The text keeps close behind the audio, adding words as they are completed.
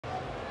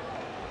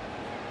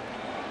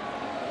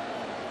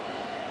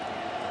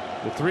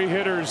The three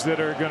hitters that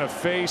are going to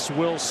face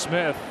Will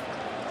Smith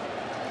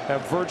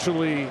have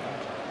virtually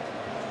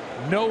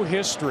no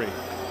history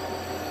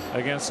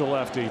against the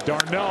lefty.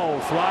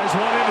 d'Arnaud flies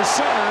one into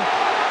center.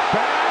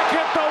 Back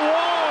at the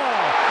wall.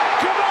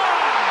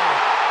 Goodbye.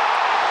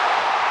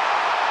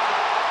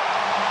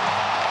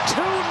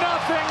 2-0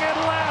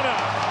 Atlanta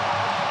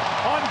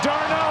on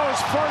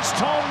d'Arnaud's first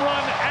home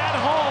run at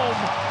home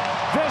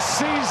this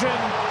season.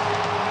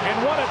 And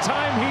what a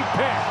time he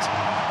picked.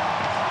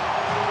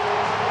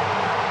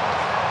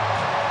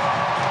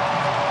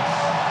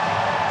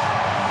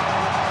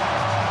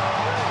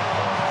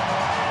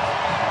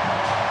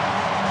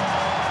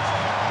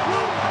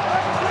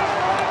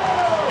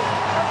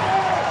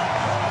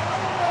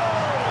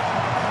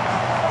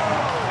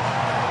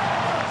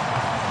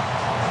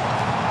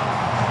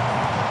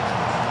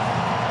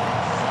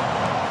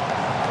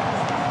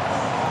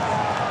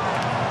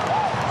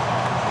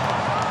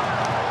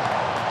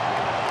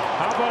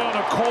 On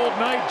a cold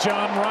night,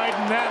 John,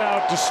 riding that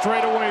out to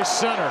straightaway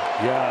center.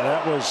 Yeah,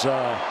 that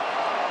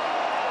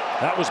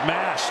was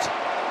mashed.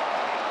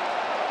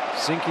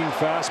 Sinking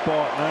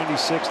fastball at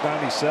 96,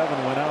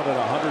 97, went out at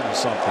 100 and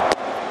something.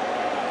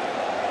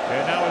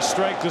 And now a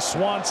strike to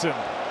Swanson.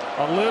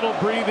 A little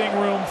breathing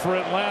room for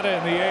Atlanta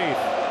in the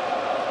 8th.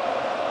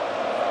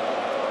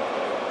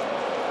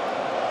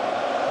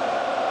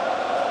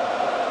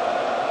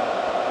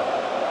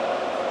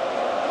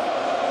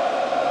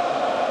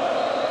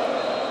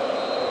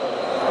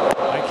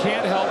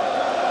 Can't help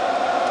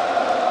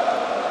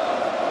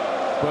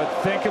but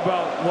think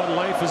about what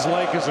life is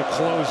like as a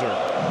closer,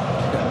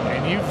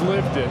 and you've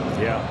lived it.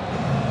 Yeah.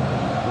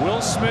 Will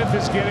Smith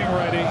is getting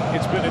ready.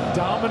 It's been a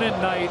dominant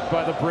night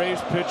by the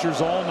Braves pitchers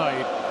all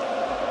night.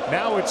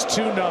 Now it's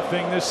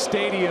 2-0. This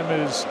stadium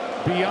is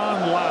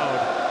beyond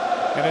loud,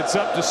 and it's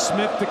up to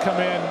Smith to come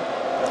in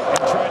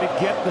and try to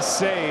get the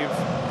save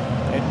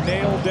and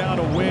nail down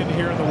a win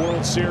here in the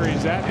World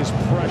Series. That is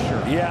pressure.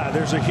 Yeah,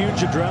 there's a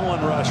huge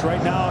adrenaline rush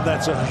right now.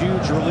 That's a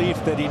huge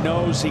relief that he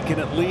knows he can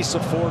at least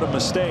afford a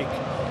mistake,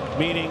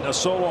 meaning a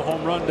solo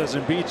home run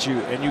doesn't beat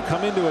you, and you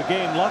come into a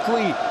game.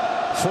 Luckily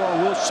for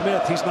Will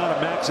Smith, he's not a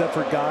max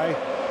effort guy,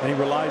 and he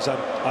relies on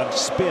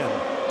spin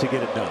to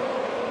get it done.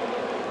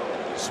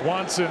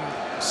 Swanson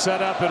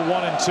set up at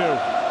 1-2.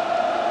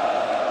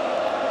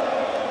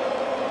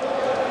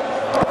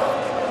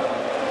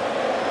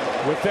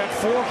 With that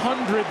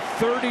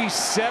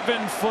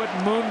 437-foot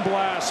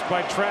moonblast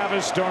by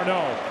Travis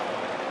d'Arnaud,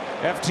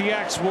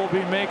 FTX will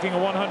be making a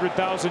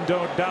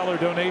 $100,000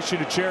 donation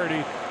to charity.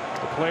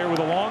 The player with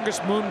the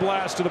longest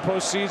moonblast of the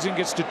postseason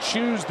gets to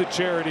choose the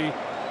charity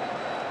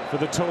for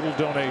the total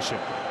donation.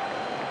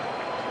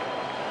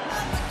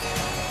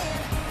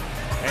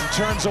 And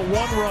turns a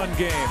 1-run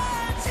game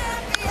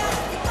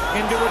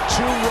into a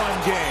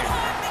 2-run game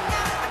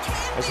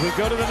as we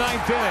go to the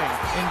 9th inning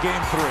in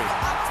Game 3.